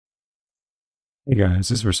Hey guys,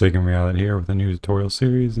 this is Forsaken Reality here with a new tutorial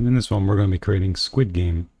series, and in this one we're going to be creating Squid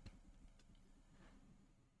Game.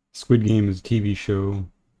 Squid Game is a TV show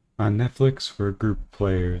on Netflix where a group of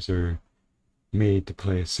players are made to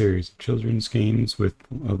play a series of children's games with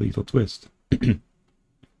a lethal twist.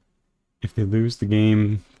 If they lose the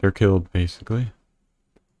game, they're killed, basically.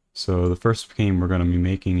 So the first game we're going to be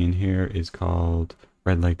making in here is called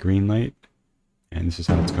Red Light, Green Light, and this is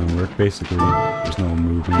how it's going to work. Basically, there's no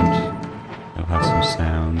movement. It'll have some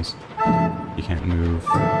sounds. You can't move.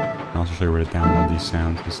 I'll also show you where to download these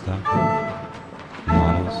sounds and stuff.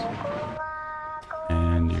 Models.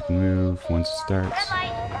 And you can move once it starts.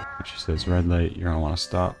 Which says red light, you're going to want to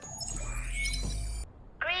stop.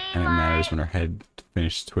 And it matters when her head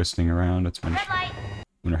finishes twisting around. That's when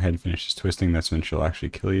her head finishes twisting, that's when she'll actually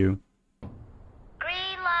kill you.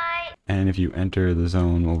 And if you enter the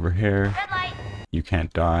zone over here, you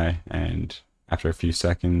can't die, and after a few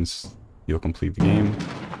seconds, you'll complete the game. And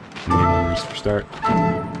the game will restart,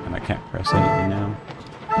 and I can't press anything now.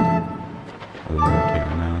 Other than rotate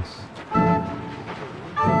my mouse.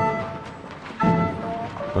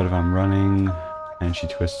 But if I'm running, and she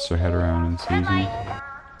twists her head around and sees me,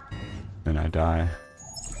 then I die.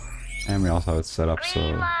 And we also have it set up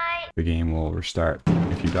so the game will restart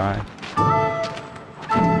if you die.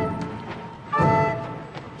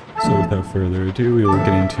 So without further ado, we will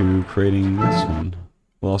get into creating this one.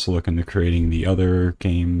 We'll also look into creating the other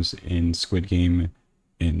games in Squid Game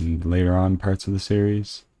in later on parts of the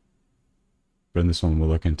series. But in this one, we'll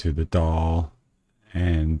look into the doll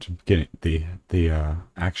and get the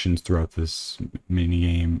actions throughout this mini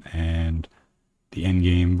game and the end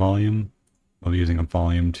game volume. I'll be using a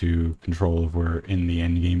volume to control if we're in the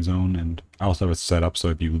end game zone, and I also have it set up so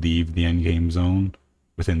if you leave the end game zone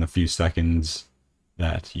within the few seconds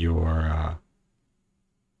that you're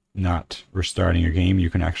not restarting your game, you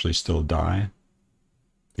can actually still die.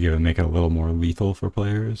 To make it a little more lethal for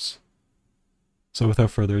players. So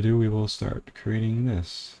without further ado, we will start creating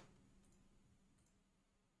this.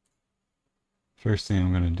 First thing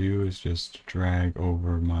I'm going to do is just drag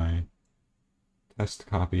over my test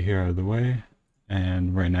copy here out of the way.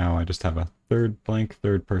 And right now I just have a blank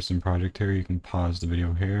third person project here. You can pause the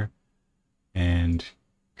video here and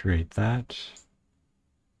create that.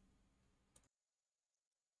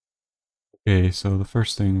 Okay, so the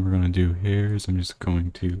first thing we're going to do here is I'm just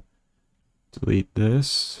going to delete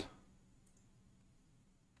this.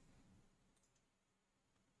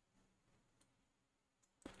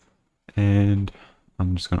 And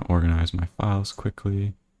I'm just going to organize my files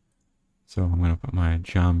quickly. So I'm going to put my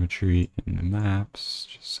geometry in the maps,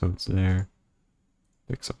 just so it's there.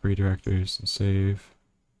 Fix up redirectors and save.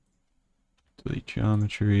 Delete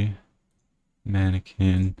geometry.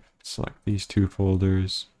 Mannequin. Select these two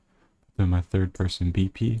folders. Then my third person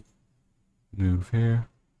BP. Move here.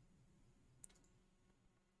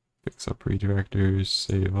 Fix up redirectors.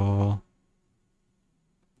 Save all.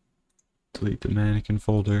 Delete the mannequin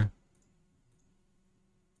folder.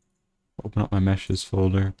 Open up my meshes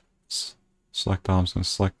folder. Select all. I'm just going to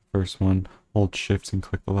select the first one. Hold shift and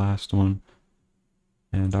click the last one.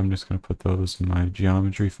 And I'm just going to put those in my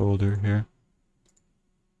geometry folder here.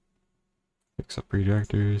 Fix up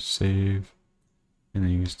redirectors. Save. And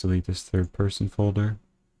then you just delete this third person folder.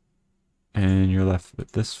 And you're left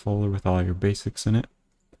with this folder with all your basics in it.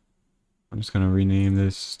 I'm just going to rename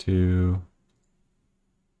this to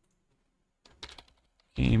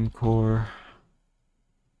Game Core.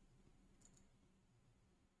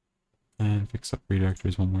 And fix up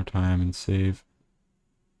redirectors one more time and save.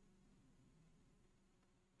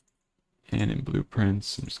 And in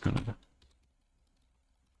blueprints, I'm just going to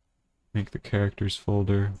make the characters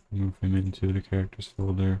folder, move him into the characters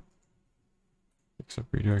folder, fix up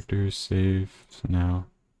redirectors, save. So now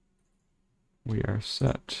we are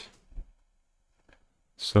set.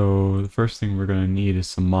 So the first thing we're going to need is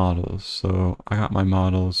some models. So I got my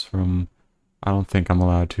models from, I don't think I'm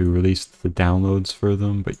allowed to release the downloads for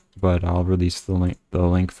them, but I'll release the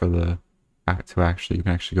link for the you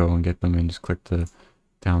can actually go and get them and just click the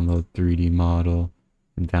download 3D model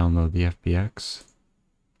and download the FBX.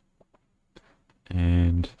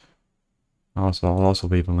 And I'll also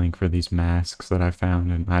leave a link for these masks that I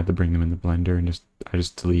found, and I had to bring them in the Blender, and I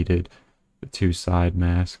just deleted the two side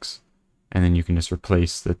masks, and then you can just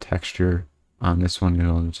replace the texture on this one, and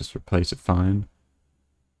it'll just replace it fine.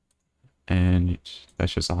 And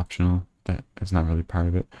that's just optional. That's not really part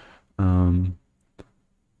of it. And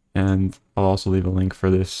I'll also leave a link for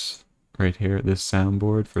this right here, this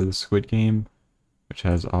soundboard for the Squid Game, which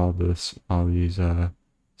has all these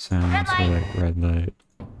sounds for like red light,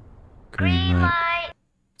 green light.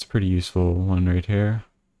 It's a pretty useful one right here.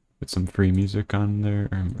 with some free music on there,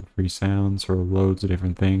 or free sounds for loads of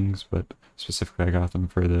different things, but specifically I got them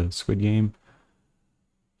for the Squid Game.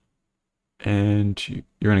 And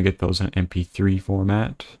you're going to get those in MP3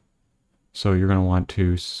 format. So you're going to want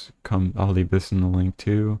to I'll leave this in the link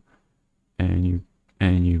too, and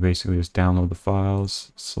you basically just download the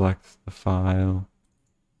files, select the file,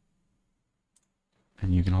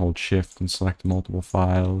 and you can hold shift and select multiple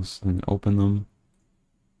files and open them.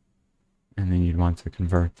 And then you'd want to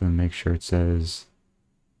convert them, make sure it says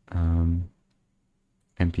MP3,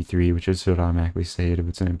 which is what automatically say it if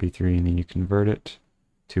it's an MP3, and then you convert it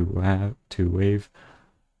to WAV,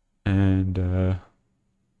 and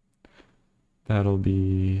that'll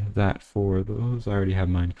be that for those. I already have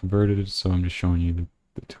mine converted, so I'm just showing you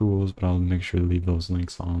the tools, but I'll make sure to leave those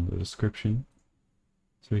links on the description.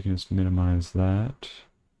 So we can just minimize that.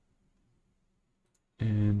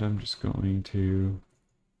 And I'm just going to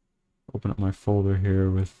open up my folder here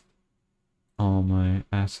with all my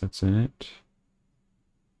assets in it.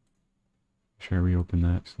 Make sure we open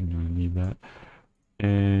that, so you don't need that.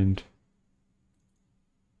 And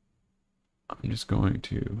I'm just going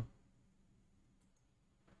to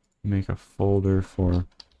make a folder for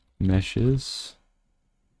meshes.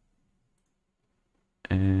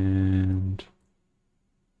 And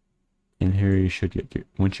in here you should get,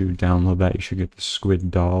 once you download that, you should get the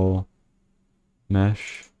Squid Doll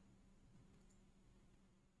mesh.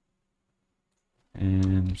 And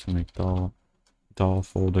I'm just gonna make doll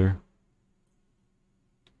folder.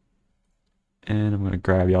 And I'm gonna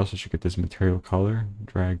grab, you also should get this material color,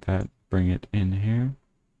 drag that, bring it in here.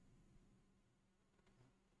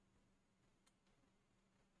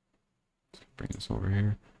 Let's bring this over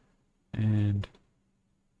here and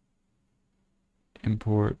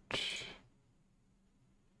import.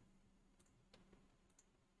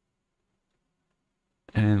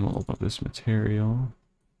 And we'll open up this material.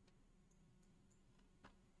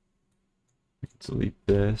 We can delete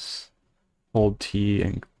this. Hold T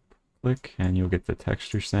and click, and you'll get the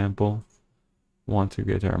texture sample. Want to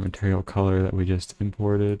get our material color that we just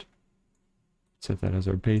imported. Set that as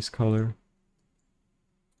our base color.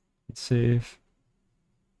 Hit save.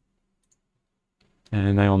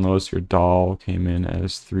 And now you'll notice your doll came in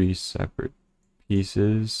as 3 separate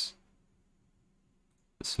pieces.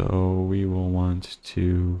 So we will want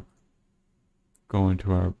to go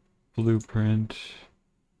into our blueprint.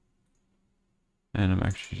 And I'm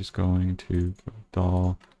actually just going to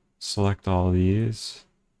doll, select all these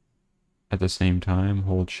at the same time,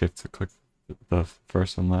 hold shift to click the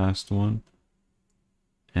first and last one,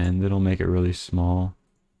 and it'll make it really small.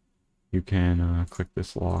 You can click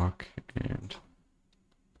this lock and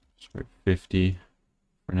just write 50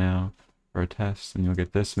 for now for a test, and you'll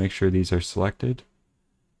get this. Make sure these are selected,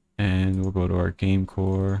 and we'll go to our game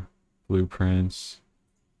core, blueprints,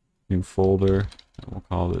 new folder, and we'll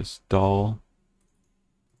call this doll.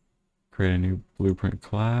 Create a new blueprint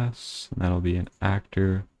class, and that'll be an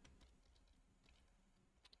actor,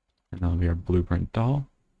 and that'll be our blueprint doll.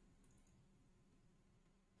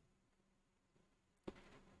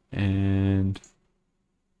 And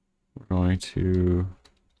we're going to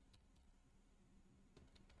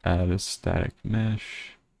add a static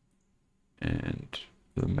mesh, and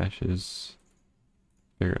the meshes,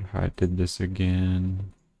 figure out how I did this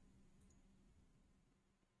again.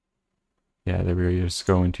 Yeah, there we go. You just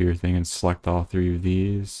go into your thing and select all 3 of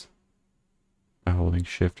these by holding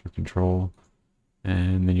shift or control,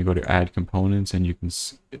 and then you go to add components, and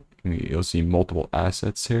you'll see multiple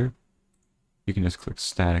assets here. You can just click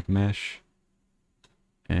static mesh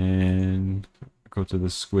and go to the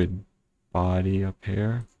squid body up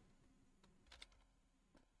here,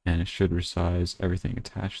 and it should resize everything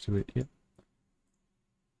attached to it. Yep.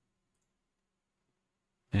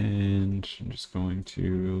 And I'm just going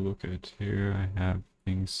to look at here. I have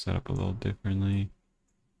things set up a little differently.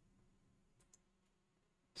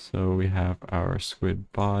 So we have our squid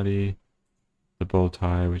body, the bow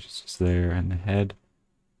tie, which is just there, and the head.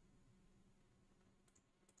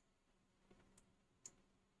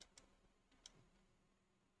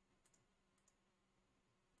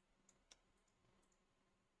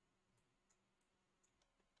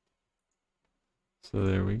 So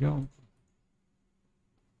there we go.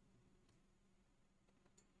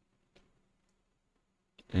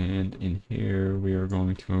 And in here, we are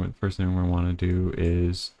going to, the first thing we want to do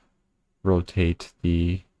is rotate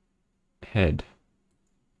the head.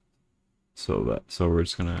 So we're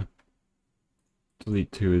just gonna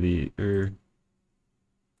delete 2 of the,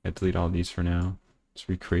 delete all these for now. Just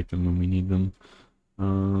recreate them when we need them.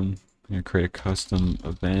 I'm gonna create a custom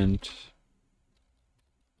event.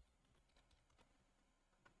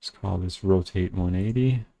 Let's call this rotate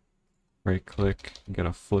 180. right click and get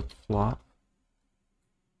a flip flop.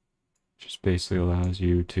 Just basically allows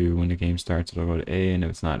you to, when the game starts, it'll go to A, and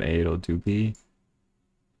if it's not A, it'll do B.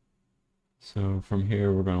 So from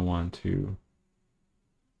here, we're going to want to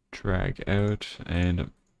drag out,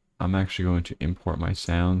 and I'm actually going to import my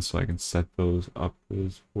sounds so I can set those up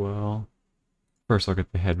as well. First, I'll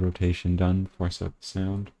get the head rotation done before I set the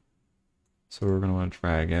sound. So we're going to want to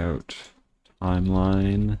drag out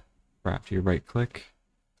timeline, or after you right click,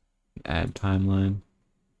 add timeline.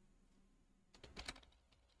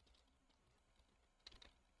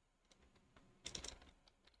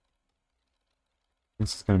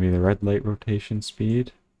 This is going to be the red light rotation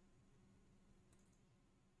speed.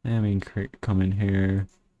 And we can come in here,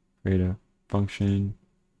 create a function,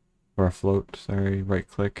 or a float, sorry, right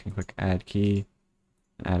click and click add key,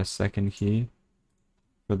 and add a second key.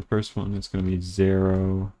 For the first one, it's going to be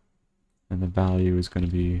 0, and the value is going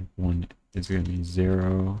to be 1, is going to be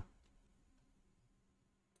 0.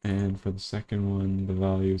 And for the second one, the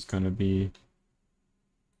value is going to be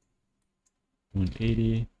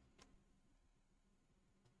 180.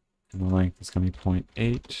 And the length is going to be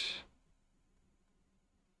 0.8.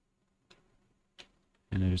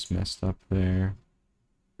 And I just messed up there.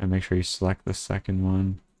 And make sure you select the second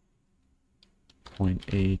one.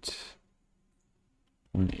 0.8.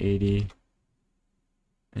 180.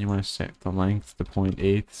 And you want to set the length to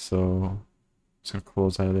 0.8. So I'm just going to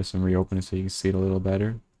close out of this and reopen it so you can see it a little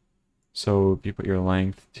better. So if you put your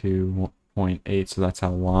length to 0.8, so that's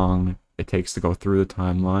how long it takes to go through the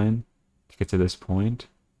timeline to get to this point.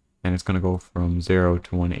 And it's going to go from 0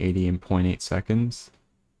 to 180 in 0.8 seconds.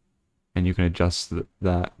 And you can adjust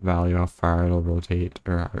that value, how far it'll rotate,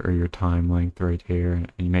 or your time length right here.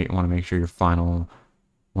 And you may want to make sure your final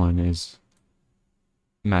one is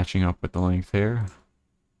matching up with the length here.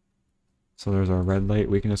 So there's our red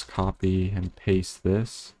light. We can just copy and paste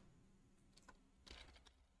this.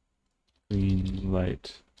 Green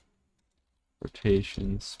light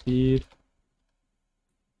rotation speed.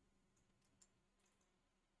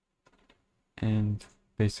 And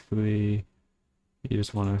basically, you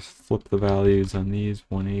just want to flip the values on these,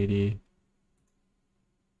 180,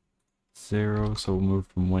 0. So we'll move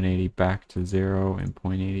from 180 back to 0 in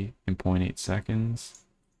 0.8 seconds.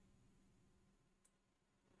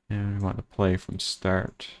 And we want to play from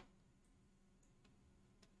start.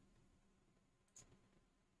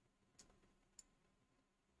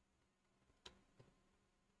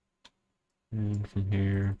 And from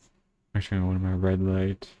here, I'm actually going to go to my red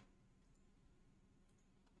light.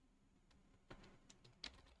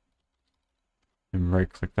 And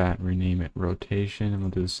right click that and rename it rotation. And we'll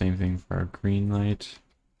do the same thing for our green light.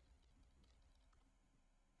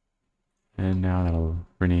 And now that'll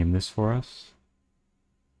rename this for us.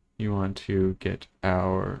 You want to get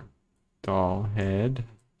our doll head.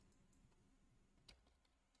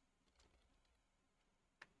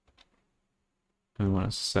 And we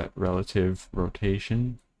want to set relative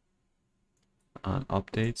rotation on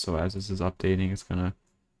update. So as this is updating, it's going to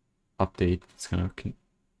update. It's going to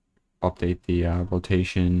update the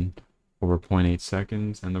rotation over 0.8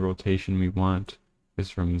 seconds, and the rotation we want is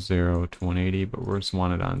from 0 to 180, but we just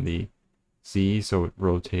want it on the Z, so it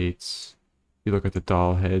rotates. You look at the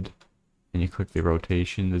doll head and you click the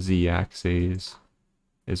rotation, the Z axis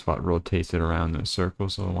is what rotates it around in a circle,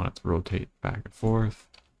 so I want it to rotate back and forth.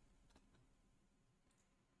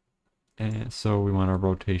 And so we want our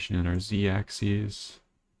rotation in our Z axis.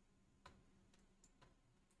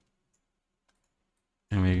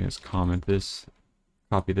 And we can just comment this,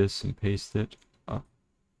 copy this and paste it up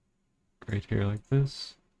right here like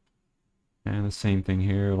this. And the same thing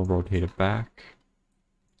here, it'll rotate it back.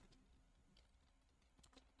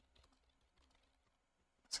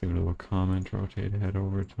 Let's give it a little comment, rotate head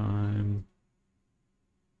over time.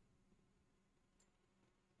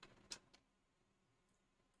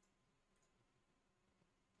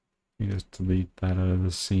 You just delete that out of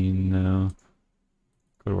the scene now.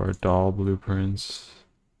 Go to our doll blueprints.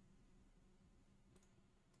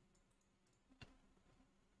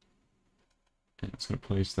 And it's going to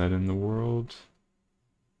place that in the world.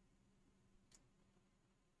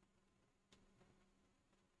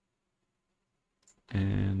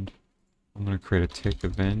 And I'm going to create a tick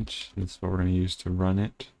event. This is what we're going to use to run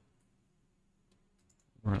it.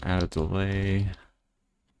 We're going to add a delay.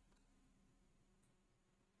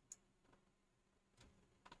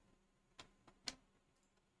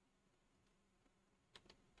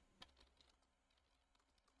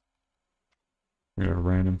 We're going to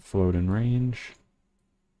random float in range.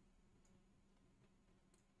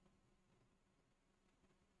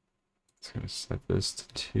 It's going to set this to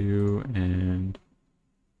 2 and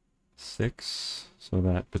 6, so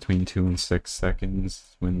that between 2 and 6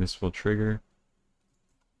 seconds when this will trigger.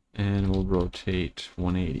 And we'll rotate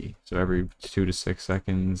 180. So every 2 to 6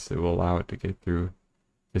 seconds, it will allow it to get through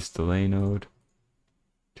this delay node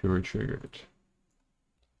to retrigger it.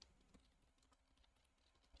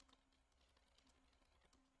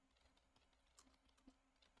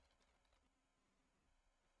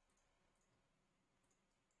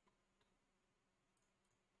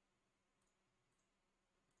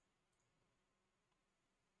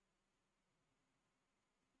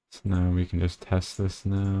 So now we can just test this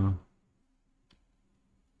now.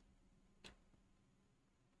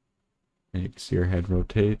 And you can see our head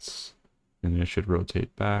rotates, and then it should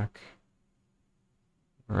rotate back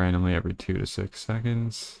randomly every 2 to 6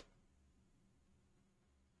 seconds.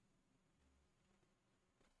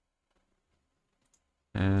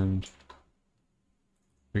 And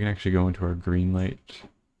we can actually go into our green light,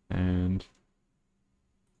 and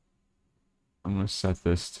I'm going to set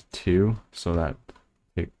this to 2 so that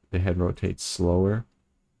the head rotates slower.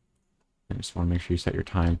 I just want to make sure you set your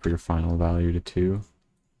time for your final value to 2.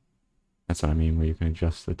 That's what I mean, where you can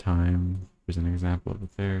adjust the time. There's an example of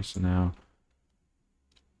it there. So now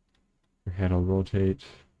your head will rotate,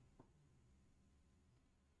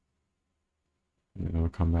 and then it'll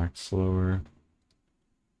come back slower.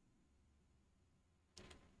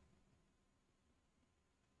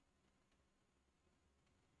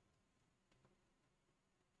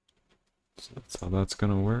 So that's how that's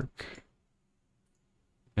going to work.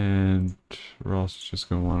 And we're also just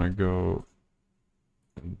going to want to go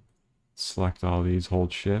and select all these,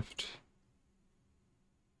 hold shift,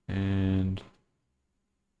 and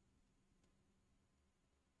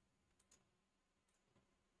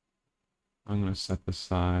I'm going to set the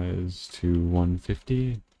size to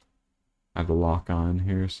 150. I have the lock on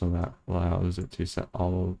here, so that allows it to set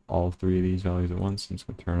all 3 of these values at once. I'm just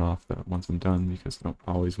going to turn off that once I'm done because I don't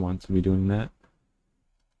always want to be doing that.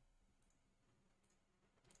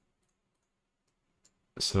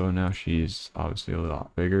 So now she's obviously a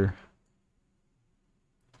lot bigger.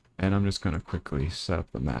 And I'm just going to quickly set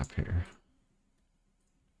up the map here.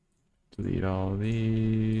 Delete all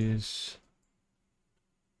these.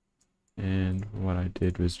 And what I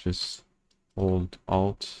did was just hold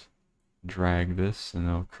Alt, drag this, and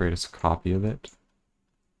it'll create a copy of it.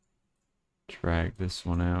 Drag this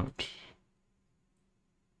one out.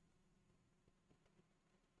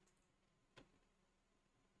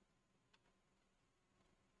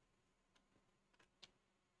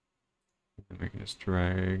 And we can just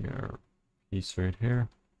drag our piece right here.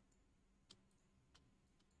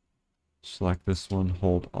 Select this one,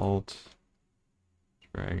 hold Alt,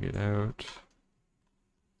 drag it out.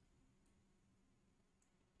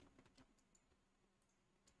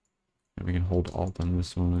 And we can hold Alt on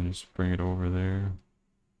this one and just bring it over there.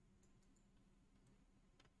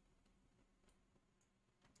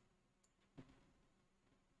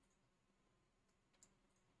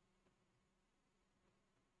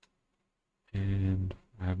 And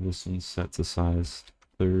I have this one set to size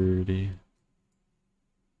 30.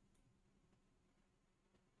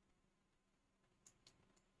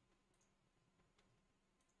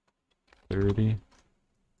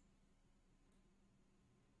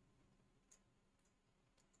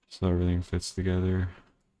 So everything fits together.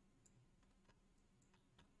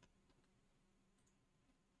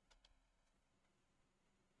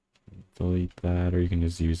 Delete that, or you can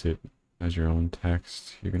just use it as your own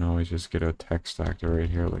text. You can always just get a text actor right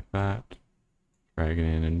here like that. Drag it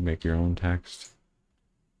in and make your own text.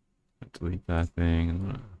 Delete that thing. I'm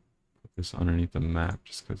gonna put this underneath the map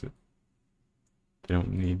just because they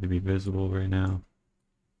don't need to be visible right now.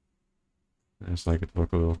 I just like it to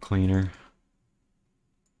look a little cleaner.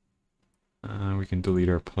 We can delete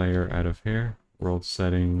our player out of here. World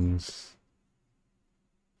settings.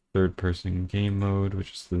 Third person game mode,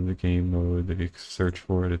 which is the game mode that you search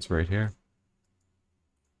for it. It's right here.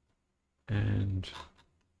 And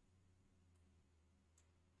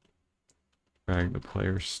drag the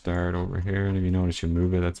player start over here. And if you notice you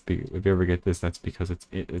move it, if you ever get this, that's because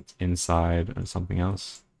it's inside something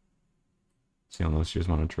else. So you'll notice you just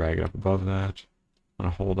want to drag it up above that. I'm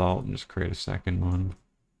going to hold Alt and just create a second one.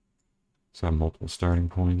 So I have multiple starting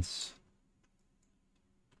points.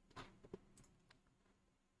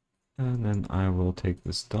 And then I will take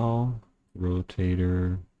this doll,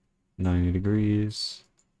 rotator 90 degrees.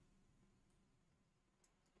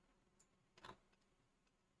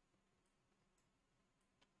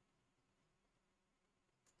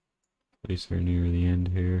 Place her near the end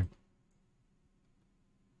here.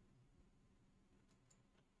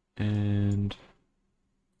 And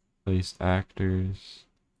place actors,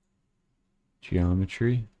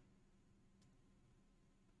 geometry.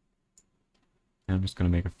 And I'm just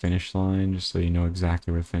going to make a finish line just so you know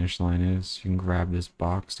exactly where the finish line is. You can grab this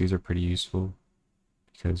box. These are pretty useful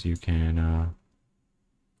because you can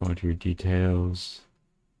go into your details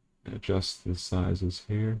and adjust the sizes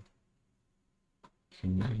here. You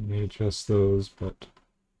can manually adjust those, but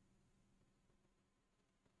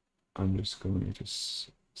I'm just going to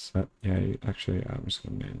set, actually I'm just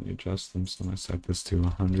going to manually adjust them. So I'm going to set this to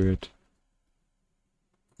 100,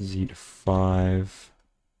 Z to 5,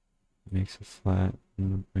 makes it flat,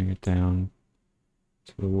 and bring it down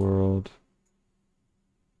to the world.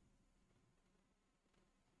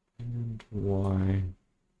 And Y,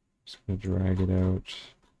 just going to drag it out.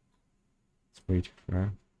 It's way too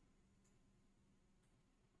far.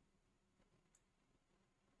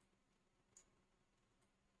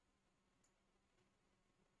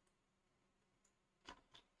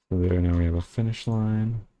 So there, now we have a finish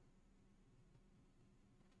line.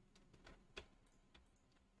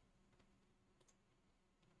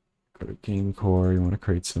 Go to game core, you want to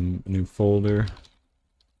create some new folder.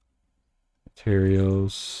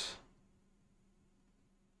 Materials.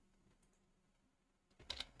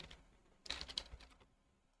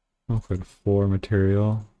 I'll click floor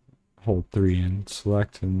material. Hold 3 and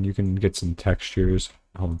select, and you can get some textures.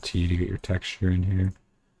 Hold T to get your texture in here.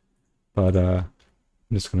 But I'm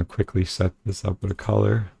just going to quickly set this up with a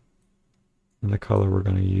color. And the color we're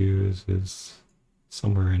going to use is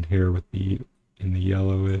somewhere in here with in the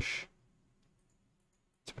yellowish.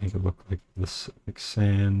 To make it look like this, like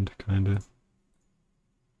sand, kind of.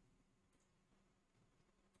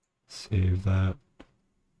 Save that.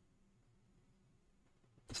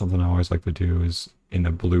 Something I always like to do is in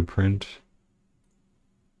a blueprint,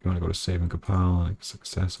 you want to go to save and compile, like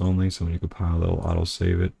success only. So when you compile, it'll auto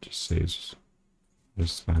save it. Just saves.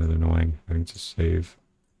 Just kind of annoying having to save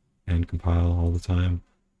and compile all the time.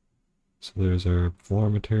 So there's our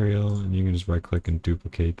floor material, and you can just right click and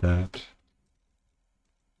duplicate that.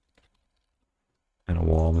 And a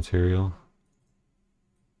wall material.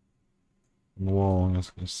 And the wall, I'm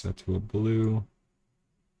just going to set to a blue.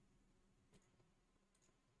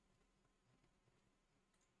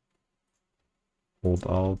 Hold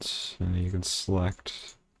Alt, and you can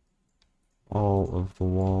select all of the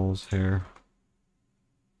walls here.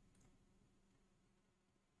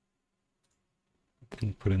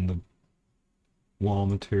 Then put in the wall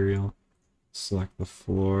material, select the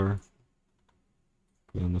floor,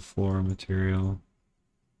 put in the floor material,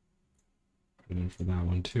 put it in for that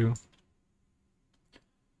one too.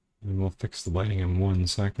 And we'll fix the lighting in 1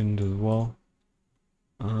 second as well.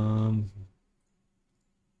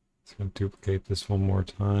 Just gonna duplicate this one more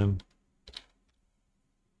time.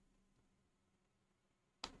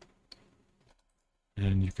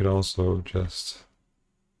 And you could also just,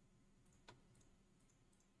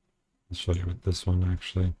 I'll show you with this one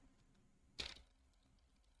actually.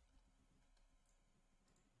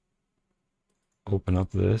 Open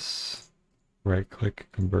up this, right click,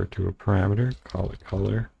 convert to a parameter, call it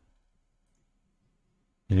color.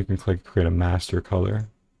 And you can click create a master color.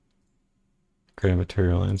 Create a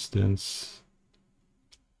material instance.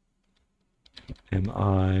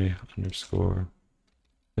 MI underscore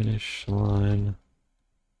finish line.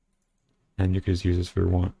 And you can just use this for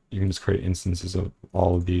one. You can just create instances of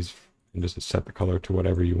all of these and just set the color to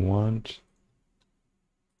whatever you want.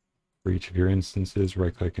 For each of your instances,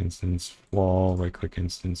 right click instance wall, right click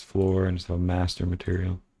instance floor, and just have a master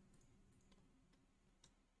material.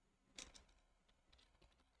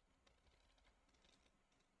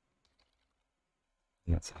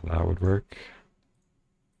 And that's how that would work.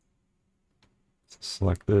 So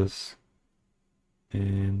select this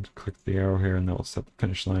and click the arrow here, and that will set the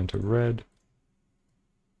finish line to red.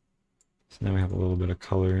 So now we have a little bit of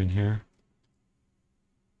color in here.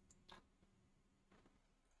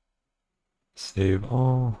 Save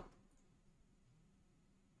all.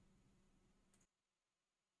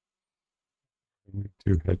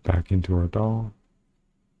 To head back into our doll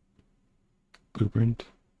blueprint,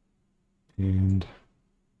 and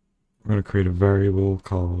we're going to create a variable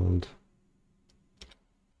called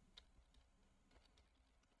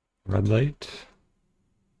red light.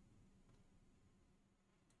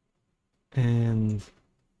 And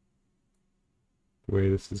the way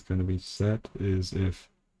this is going to be set is if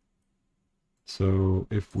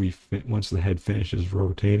once the head finishes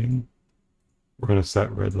rotating, we're going to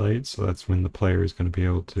set red light, so that's when the player is going to be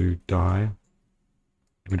able to die.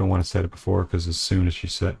 We don't want to set it before, because as soon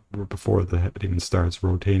as before the head even starts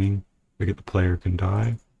rotating, the player can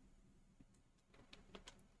die.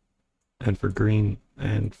 And for green,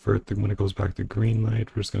 and when it goes back to green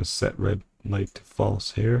light, we're just going to set red light to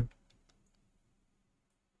false here.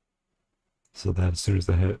 so that as soon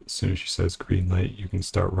as she says green light, you can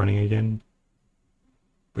start running again.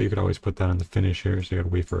 But you could always put that on the finish here, so you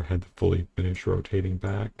gotta wait for her head to fully finish rotating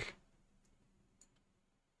back.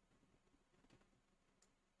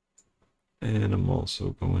 And I'm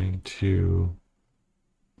also going to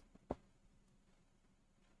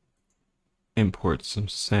import some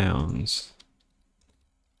sounds.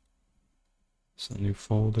 So new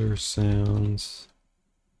folder, sounds.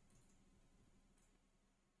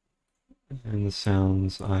 And the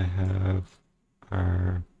sounds I have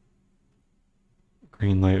are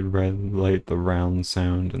green light, red light, the round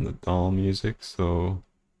sound, and the doll music. So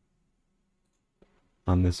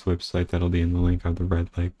on this website, that'll be in the link of the red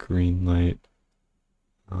light, green light.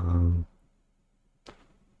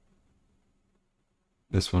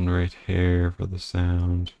 This one right here for the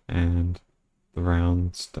sound, and the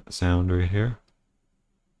round sound right here.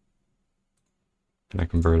 And I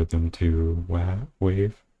converted them to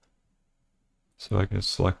wave. So I can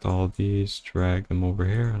select all of these, drag them over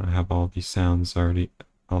here, and I have all these sounds already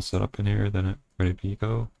all set up in here, then I'm ready to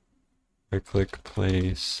go. I click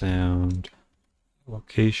play sound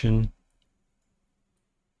location,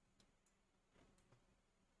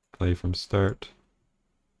 play from start,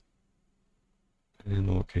 and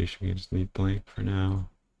the location we just leave blank for now.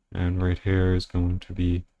 And right here is going to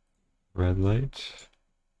be red light.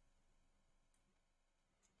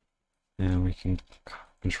 And we can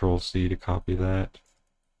Control C to copy that.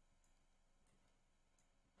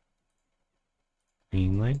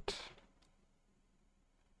 Green light.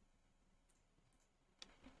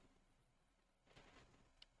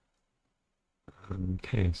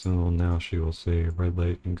 Okay, so now she will say red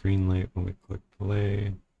light and green light when we click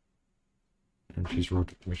play. And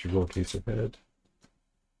she rotates her head.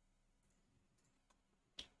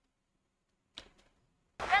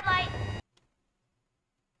 Red light.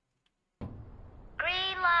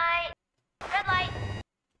 Green light. Red light.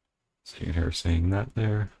 So you can hear her saying that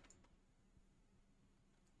there.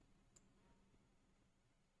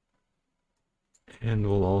 And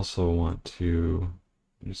we'll also want to,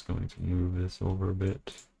 I'm just going to move this over a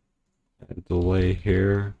bit. Add a delay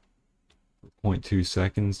here, 0.2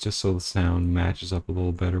 seconds, just so the sound matches up a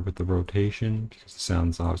little better with the rotation, because the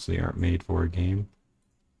sounds obviously aren't made for a game.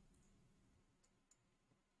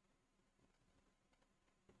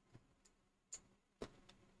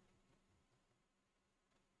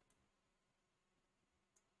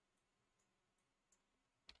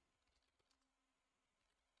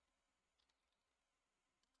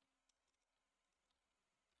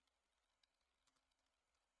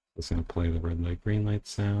 It's going to play the red light, green light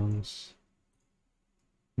sounds.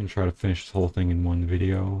 I'm going to try to finish this whole thing in one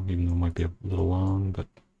video, even though it might be a little long, but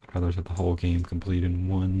I'd rather have the whole game complete in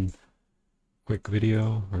one quick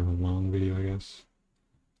video, or a long video, I guess.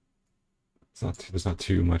 There's not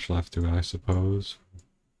too much left to it, I suppose.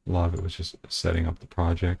 A lot of it was just setting up the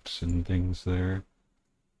projects and things there.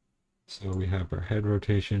 So we have our head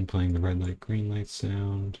rotation playing the red light, green light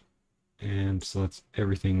sound, and so that's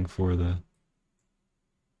everything for the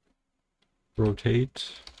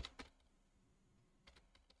rotate.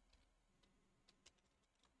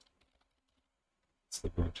 It's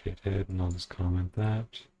the rotate head, and I'll just comment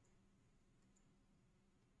that.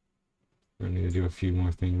 We're going to need to do a few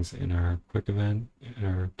more things in our quick event, in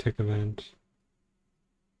our tick event.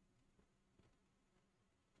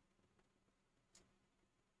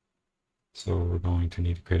 So we're going to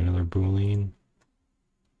need to create another Boolean.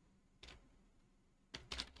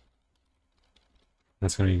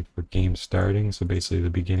 That's going to be for game starting, so basically the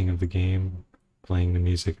beginning of the game, playing the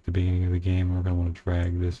music at the beginning of the game. We're going to want to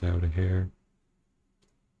drag this out of here,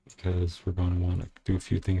 because we're going to want to do a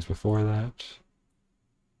few things before that.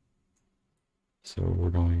 So we're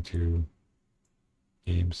going to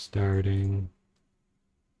game starting.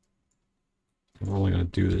 We're only going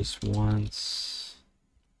to do this once,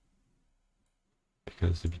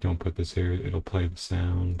 because if you don't put this here, it'll play the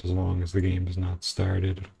sound as long as the game is not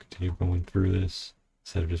started. It'll continue going through this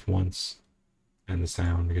instead of just once, and the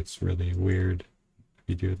sound gets really weird if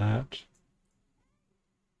you do that.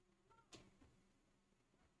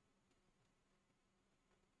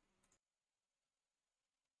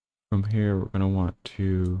 From here, we're going to want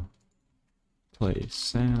to play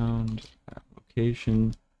sound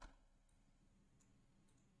application,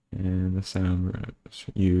 and the sound we're going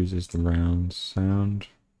to use is the round sound.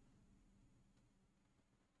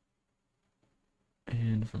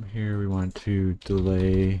 And from here, we want to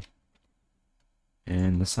delay,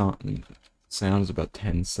 and the sound is about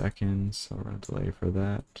 10 seconds, so we're going to delay for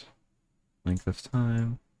that length of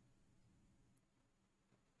time.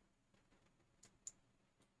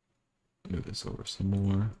 Move this over some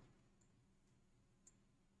more.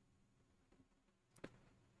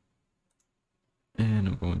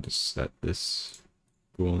 going to set this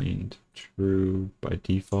boolean to true by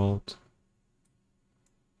default.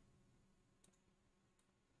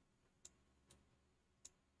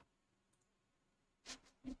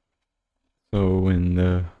 So when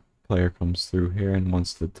the player comes through here and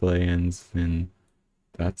once the delay ends, then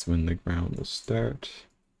that's when the ground will start.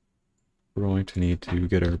 We're going to need to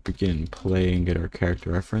get our begin play and get our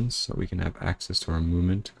character reference so we can have access to our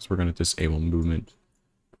movement, because we're going to disable movement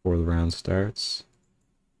before the round starts.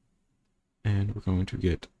 And we're going to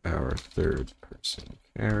get our third person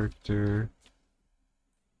character.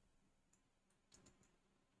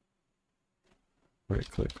 Right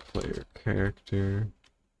click player character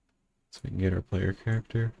so we can get our player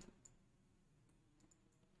character.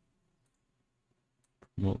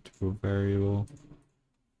 Promote to a variable.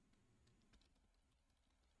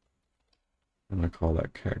 I'm going to call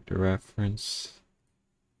that character reference.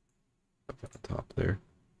 Put that on top there.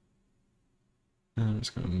 And I'm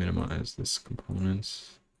just going to minimize this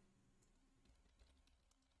components.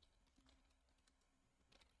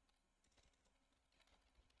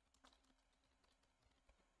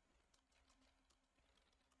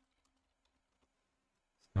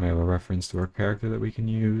 Now we have a reference to our character that we can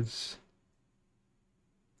use.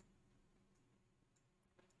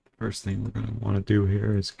 First thing we're going to want to do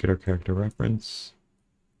here is get our character reference.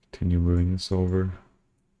 Continue moving this over.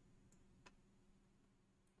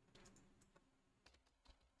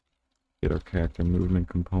 Get our character movement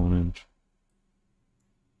component.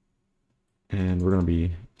 And we're going to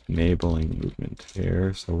be enabling movement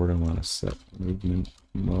here. So we're going to want to set movement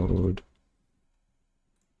mode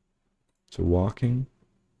to walking.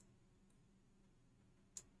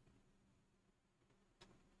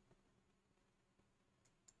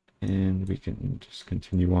 And we can just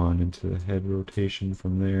continue on into the head rotation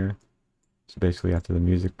from there. So basically after the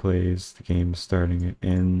music plays, the game is starting, it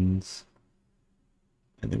ends.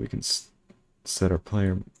 And then we can set our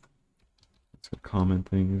player, let's go comment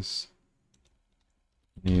things,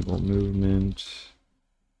 enable movement.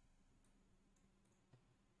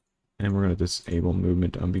 And we're going to disable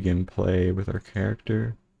movement on begin play with our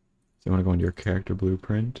character. So you want to go into your character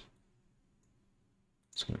blueprint.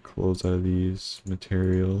 Just going to close out of these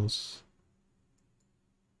materials.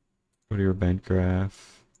 Go to your event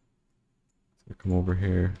graph. So come over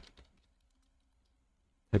here.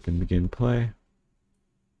 Type in begin play.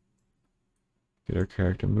 Get our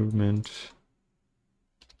character movement.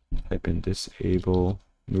 Type in disable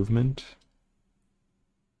movement.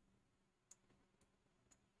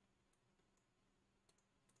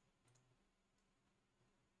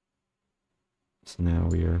 So now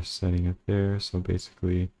we are setting it there. So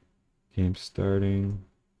basically, game starting,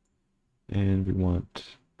 and we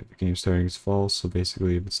want, if the game starting is false, so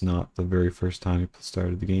basically if it's not the very first time you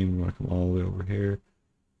started the game, we want to come all the way over here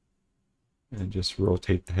and just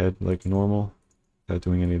rotate the head like normal without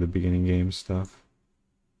doing any of the beginning game stuff.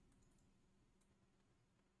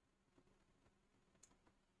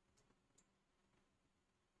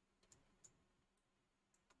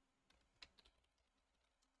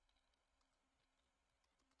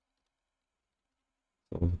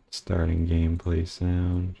 So starting gameplay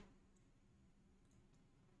sound.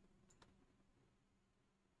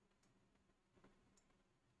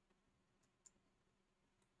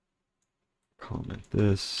 Comment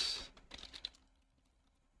this.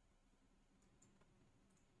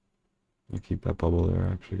 I'll keep that bubble there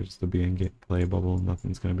actually, because the begin gameplay bubble,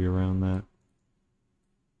 nothing's going to be around that.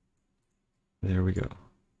 There we go.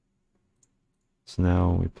 So now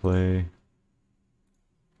when we play,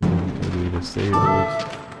 it'll be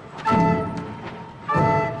disabled.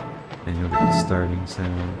 And you'll get the starting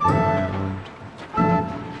sound around.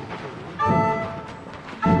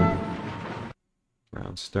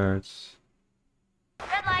 Round starts.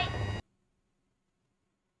 Red light.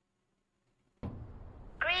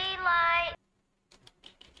 Green light.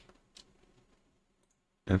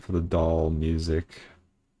 And for the doll music,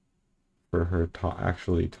 for her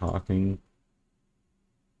actually talking,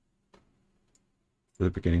 for the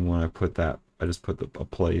beginning one, I just put a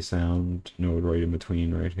play sound node right in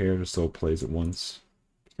between right here, just so it plays at once,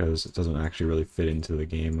 because it doesn't actually really fit into the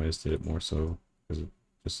game. I just did it more so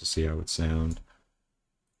just to see how it sound.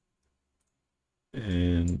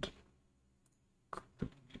 And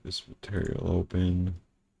this material open.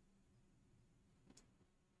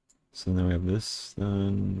 So now we have this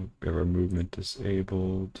done. We have our movement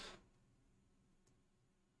disabled.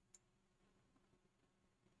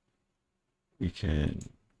 We can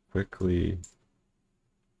quickly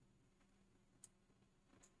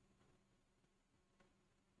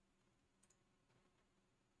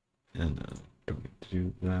don't need to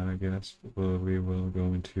do that, I guess. Well, we will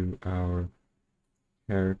go into our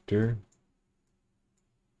character.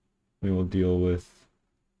 We will deal with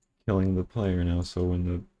killing the player now, so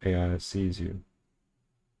when the AI sees you.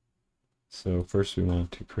 So first we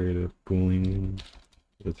want to create a boolean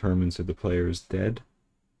that determines if the player is dead.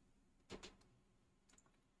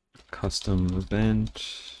 Custom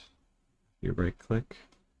event, you right click,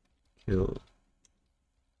 kill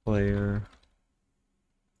player,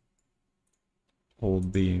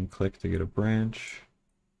 hold B and click to get a branch.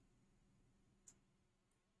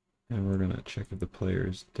 And we're gonna check if the player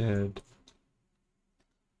is dead.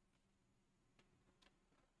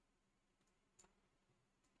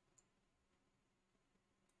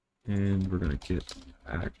 And we're gonna get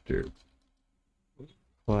actor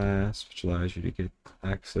class, which allows you to get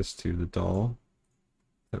access to the doll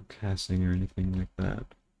without casting or anything like that.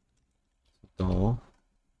 Doll.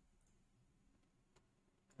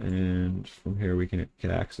 And from here we can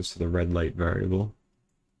get access to the red light variable.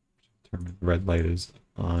 Determine red light is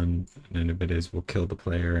on, and if it is, we'll kill the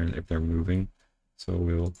player and if they're moving. So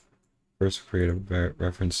we'll first create a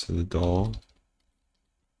reference to the doll.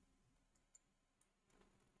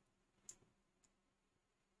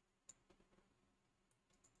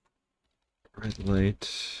 Red light.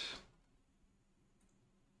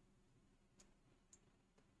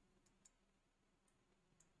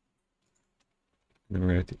 And then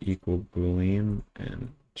we're going to have to equal boolean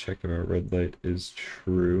and check if our red light is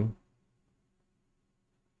true.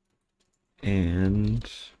 And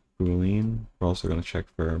boolean, we're also going to check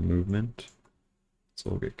for our movement. So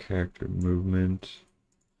we'll get character movement,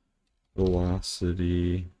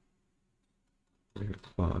 velocity, at the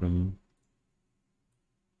bottom.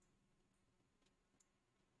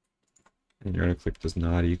 And you're going to click does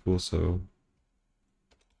not equal, so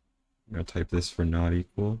I'm going to type this for not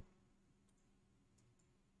equal.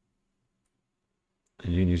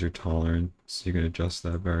 And you can use your tolerance. You can adjust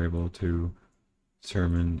that variable to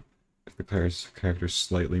determine if the character is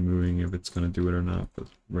slightly moving, if it's going to do it or not. But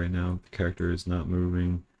right now, the character is not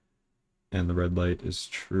moving, and the red light is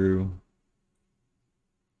true.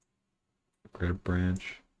 Create a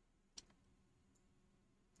branch.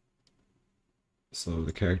 So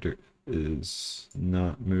the character is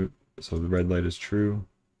not move. So the red light is true,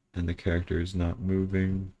 and the character is not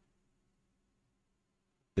moving.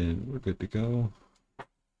 Then we're good to go.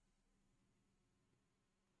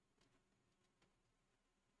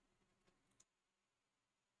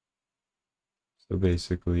 So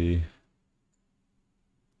basically,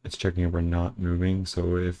 it's checking if we're not moving.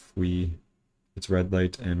 So if it's red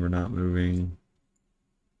light and we're not moving,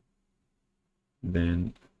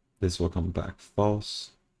 then this will come back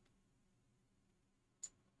false.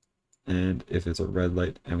 And if it's a red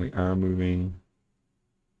light and we are moving,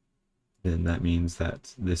 then that means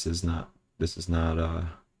that this is not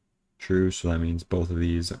true. So that means both of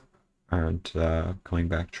these aren't coming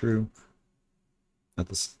back true at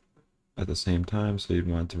the same time. So you'd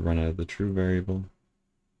want to run out of the true variable.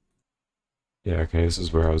 Yeah, okay, this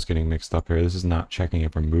is where I was getting mixed up here. This is not checking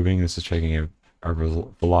if we're moving. This is checking if our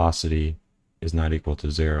velocity is not equal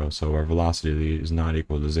to 0. So our velocity is not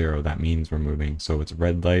equal to 0. That means we're moving. So it's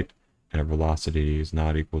red light and our velocity is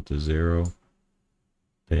not equal to 0.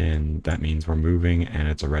 Then that means we're moving and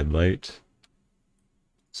it's a red light.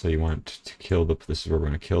 So you want to kill this is where we're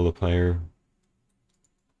going to kill the player.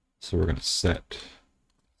 So we're going to set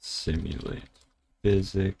simulate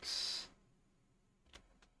physics.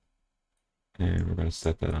 And we're going to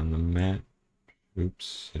set that on the map.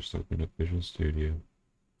 Oops, I just opened up Visual Studio.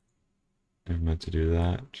 I meant to do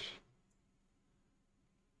that.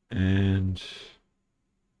 And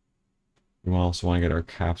we also want to get our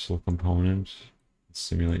capsule component.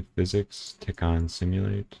 Simulate physics, tick on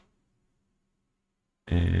simulate.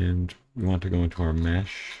 And we want to go into our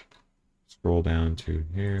mesh. Scroll down to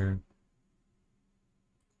here.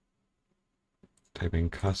 Type in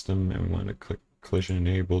custom, and we want to click collision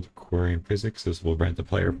enabled query in physics. This will prevent the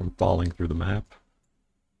player from falling through the map.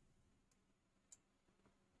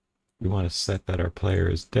 We want to set that our player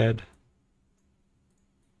is dead.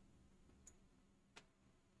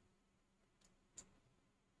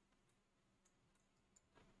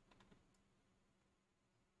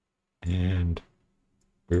 And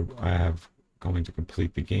I have going to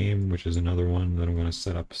complete the game, which is another one that I'm going to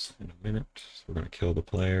set up in a minute. So we're going to kill the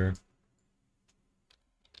player.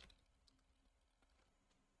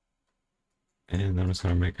 And then I'm just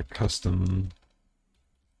going to make a custom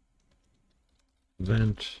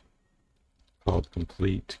event called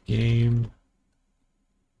complete game.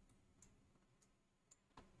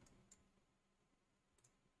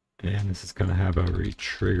 And this is going to have a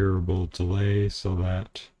retriggerable delay so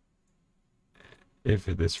that if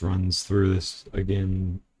this runs through this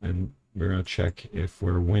again, and we're going to check if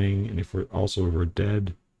we're winning and if we're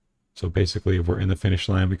dead. So basically, if we're in the finish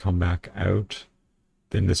line, we come back out,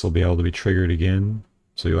 then this will be able to be triggered again.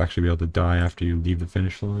 So you'll actually be able to die after you leave the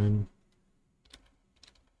finish line.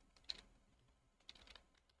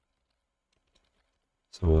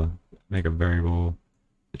 So we'll make a variable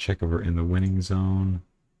to check if we're in the winning zone.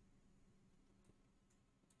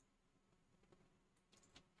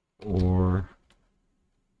 Or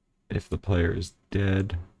if the player is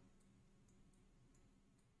dead.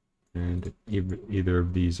 And either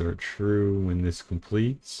of these are true when this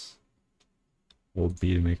completes. Hold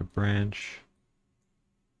B to make a branch.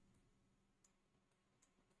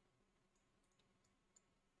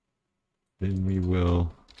 Then we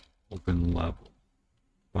will open level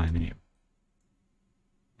by name.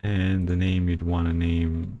 And the name you'd want to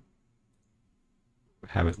name,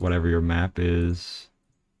 have it whatever your map is.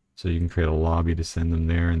 So you can create a lobby to send them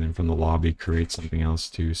there, and then from the lobby create something else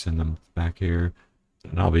to send them back here.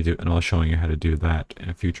 And I'll showing you how to do that in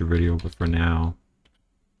a future video, but for now,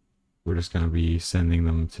 we're just going to be sending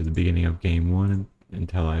them to the beginning of game 1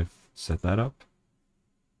 until I've set that up.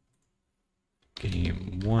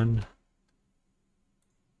 Game 1.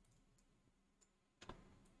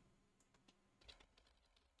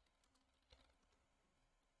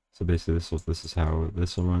 So basically this is how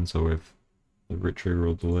this will run. So if the root trigger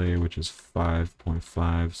will delay, which is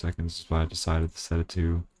 5.5 seconds, is what I decided to set it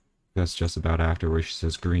to. That's just about after where she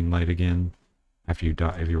says green light again, after you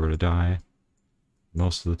die, if you were to die,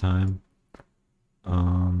 most of the time. So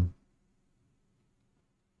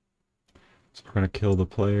we're gonna kill the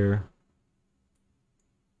player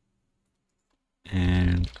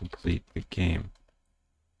and complete the game.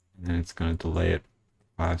 And then it's gonna delay it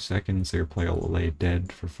 5 seconds, so your player will lay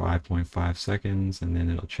dead for 5.5 seconds, and then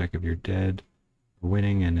it'll check if you're dead or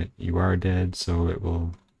winning, and you are dead, so it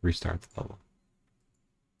will restart the level.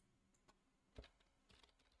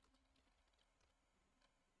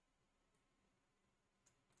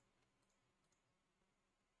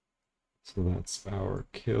 So that's our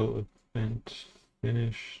kill event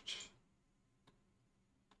finished.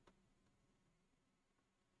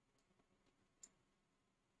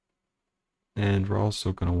 And we're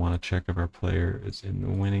also going to want to check if our player is in the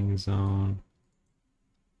winning zone,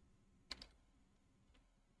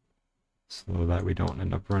 so that we don't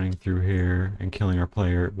end up running through here and killing our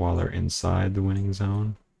player while they're inside the winning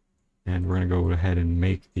zone. And we're going to go ahead and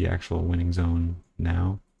make the actual winning zone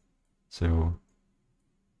now. So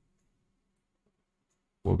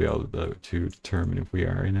we'll be able to determine if we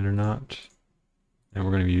are in it or not. And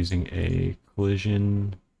we're going to be using a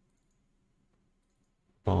collision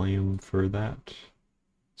volume for that.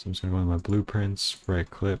 So I'm just going to go into my blueprints, right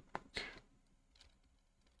click,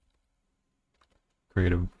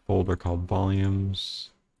 create a folder called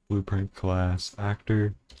volumes, blueprint class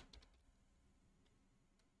actor.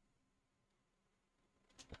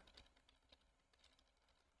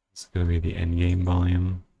 It's going to be the endgame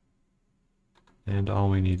volume. And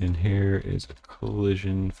all we need in here is a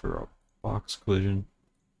collision for a box collision.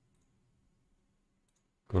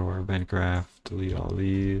 Go to our event graph, delete all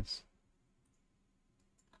these.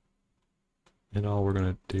 And all we're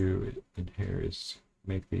going to do in here is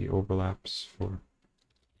make the overlaps for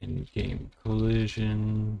in-game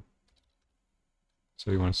collision. So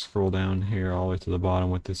you want to scroll down here all the way to the bottom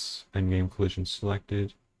with this in-game collision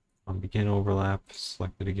selected. On begin overlap,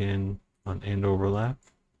 select it again on end overlap.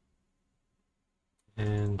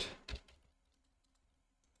 And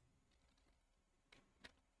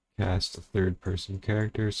cast a third person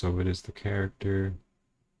character, so it is the character.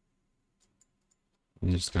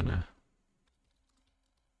 I'm just gonna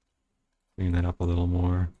clean that up a little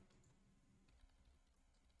more.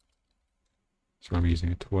 So I'm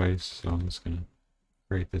using it twice, so I'm just gonna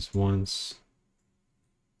create this once.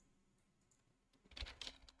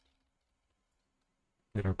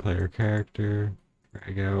 Get our player character,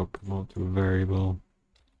 drag out, promote to a variable.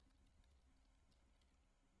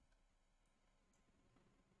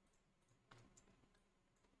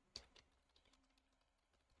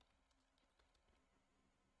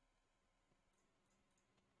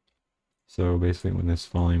 So basically when this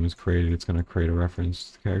volume is created, it's going to create a reference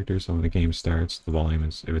to the character. So when the game starts, the volume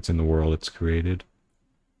is, if it's in the world, it's created.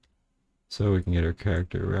 So we can get our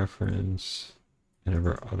character reference, and if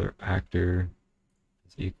our other actor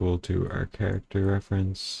is equal to our character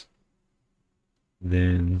reference,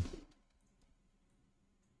 then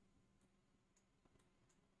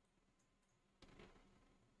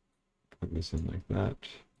put this in like that.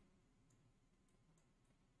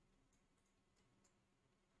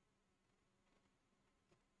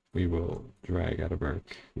 We will drag out of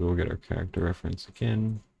we will get our character reference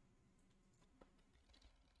again.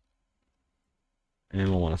 And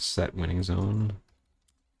we'll want to set winning zone.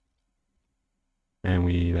 And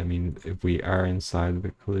that means if we are inside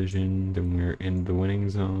the collision, then we're in the winning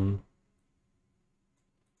zone.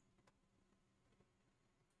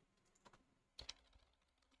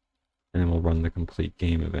 And then we'll run the complete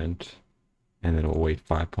game event. And then we'll wait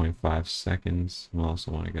 5.5 seconds. We'll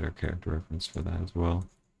also want to get our character reference for that as well.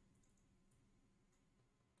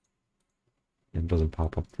 It doesn't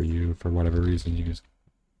pop up for you for whatever reason. You just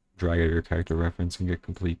drag out your character reference and get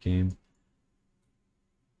complete game.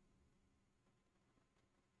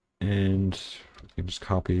 And we can just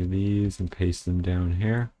copy these and paste them down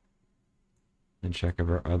here. And check if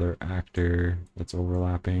our other actor that's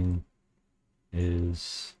overlapping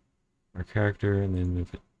is our character. And then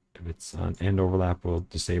if it's on end overlap, we'll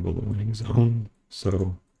disable the winning zone.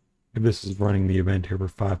 So if this is running the event here for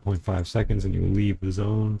 5.5 seconds and you leave the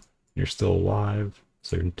zone, you're still alive.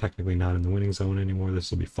 So you're technically not in the winning zone anymore.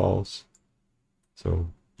 This will be false. So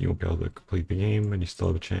you won't be able to complete the game and you still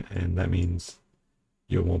have a chance. And that means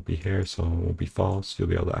you won't be here, so it won't be false. You'll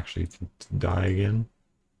be able to actually die again.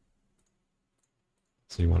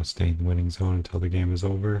 So you want to stay in the winning zone until the game is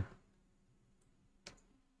over.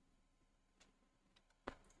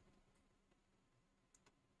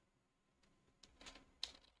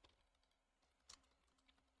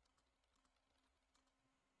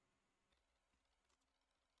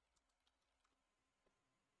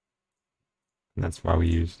 And that's why we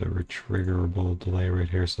use the retriggerable delay right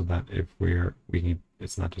here, so that if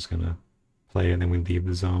it's not just gonna play and then we leave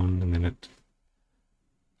the zone and then it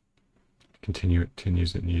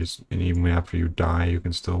continues it, and even after you die, you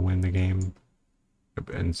can still win the game.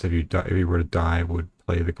 And so if you were to die, it would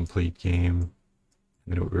play the complete game,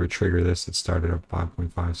 and then it would trigger this. It started at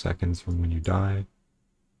 5.5 seconds from when you die.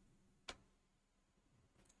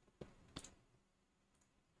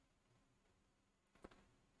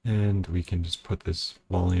 And we can just put this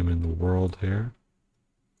volume in the world here.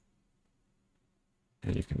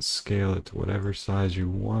 And you can scale it to whatever size you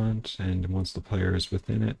want. And once the player is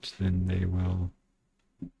within it, then they will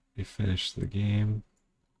finish the game.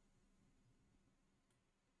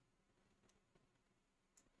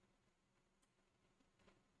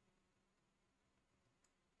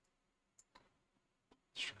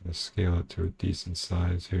 Let's try to scale it to a decent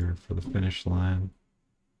size here for the finish line.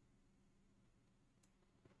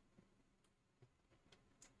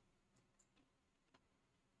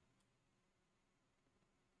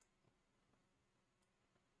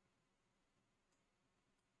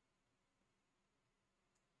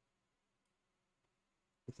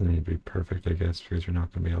 Doesn't need to be perfect, I guess, because you're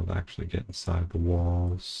not going to be able to actually get inside the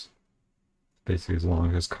walls. Basically, as long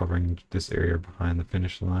as it's covering this area behind the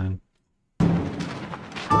finish line. So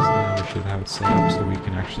now we should have it set up so we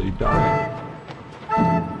can actually die.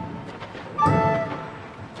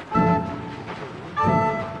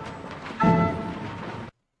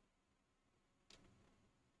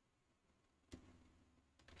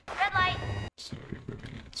 Red light. So you're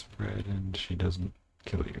moving it, it's red, and she doesn't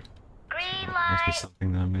kill you. Green So must be light.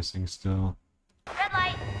 something that I'm missing still. Red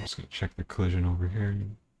light. I'm just going to check the collision over here,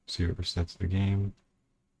 see what resets the game.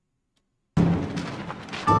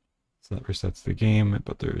 So that resets the game,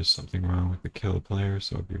 but there is something wrong with the kill player,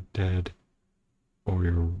 so if you're dead or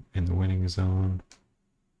you're in the winning zone,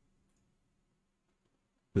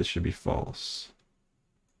 this should be false.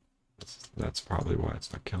 That's probably why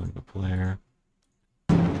it's not killing the player.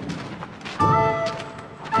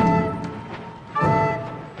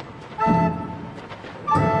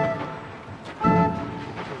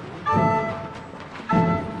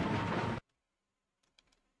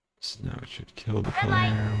 So now it should kill the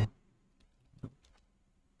player.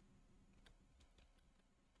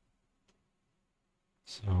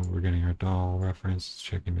 So we're getting our doll reference,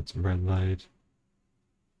 checking if it's a red light.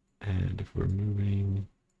 And if we're moving,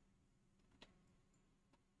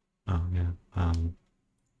 oh yeah,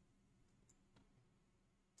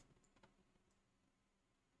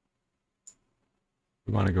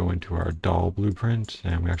 we want to go into our doll blueprint,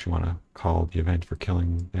 and we actually want to call the event for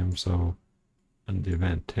killing them. So on the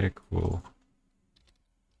event tick, we'll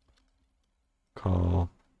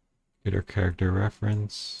call get our character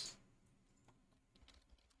reference,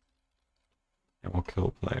 and we'll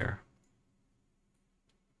kill player.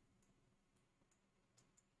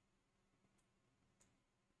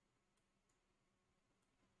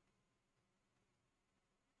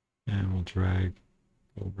 And we'll drag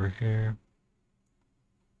over here.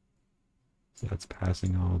 So that's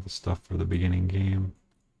passing all the stuff for the beginning game.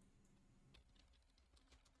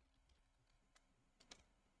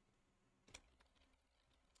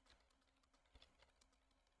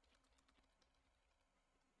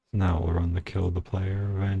 Now we'll run the kill the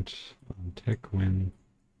player event on tick when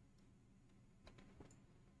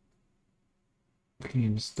the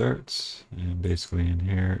game starts. And basically in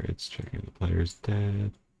here, it's checking if the player's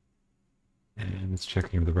dead. And it's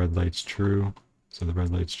checking if the red light's true. So the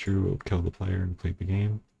red light's true, it'll kill the player and complete the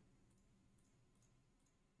game.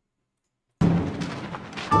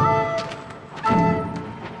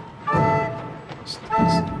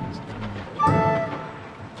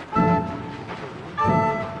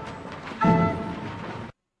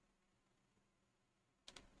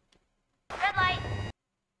 Red light.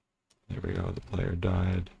 There we go, the player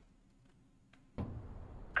died.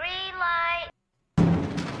 Green light.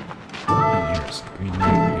 And here's the green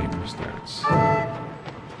light, the game restarts.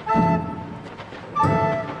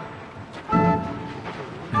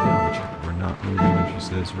 And now we check if we're not moving, it just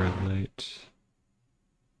says red light.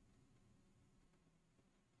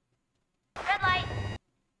 Red light.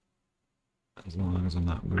 As long as I'm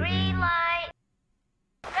not moving. Green light.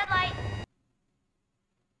 Red light.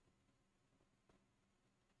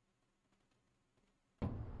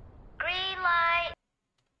 Green light.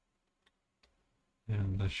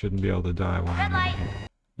 And I shouldn't be able to die while Red I'm light. in here.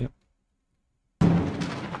 Yep. It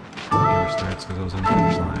restarts because I was on the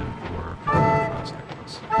finish line for 5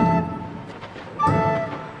 seconds.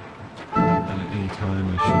 And at any time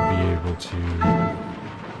I should be able to,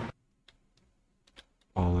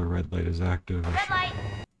 while the red light is active, Red light.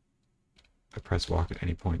 if I press walk at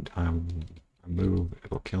any point in time, I move,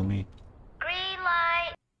 it'll kill me. Green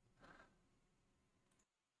light.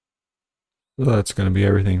 So that's going to be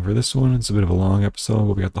everything for this one. It's a bit of a long episode,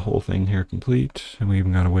 but we got the whole thing here complete, and we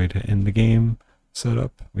even got a way to end the game set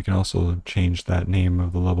up. We can also change that name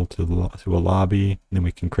of the level to a lobby, and then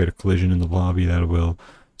we can create a collision in the lobby that will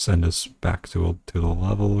send us back to the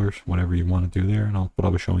level or whatever you want to do there. And I'll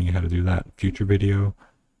be showing you how to do that in a future video.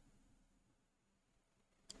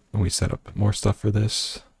 And we set up more stuff for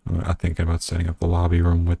this. I'm thinking about setting up the lobby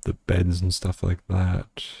room with the beds and stuff like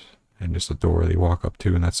that, and just a door they walk up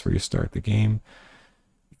to, and that's where you start the game.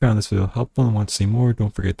 If you found this video helpful and want to see more,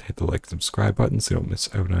 don't forget to hit the like and subscribe button so you don't miss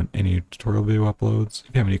out on any tutorial video uploads.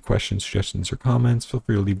 If you have any questions, suggestions, or comments, feel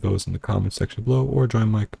free to leave those in the comment section below or join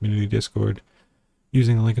my community Discord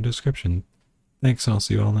using the link in the description. Thanks, and I'll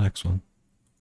see you all in the next one.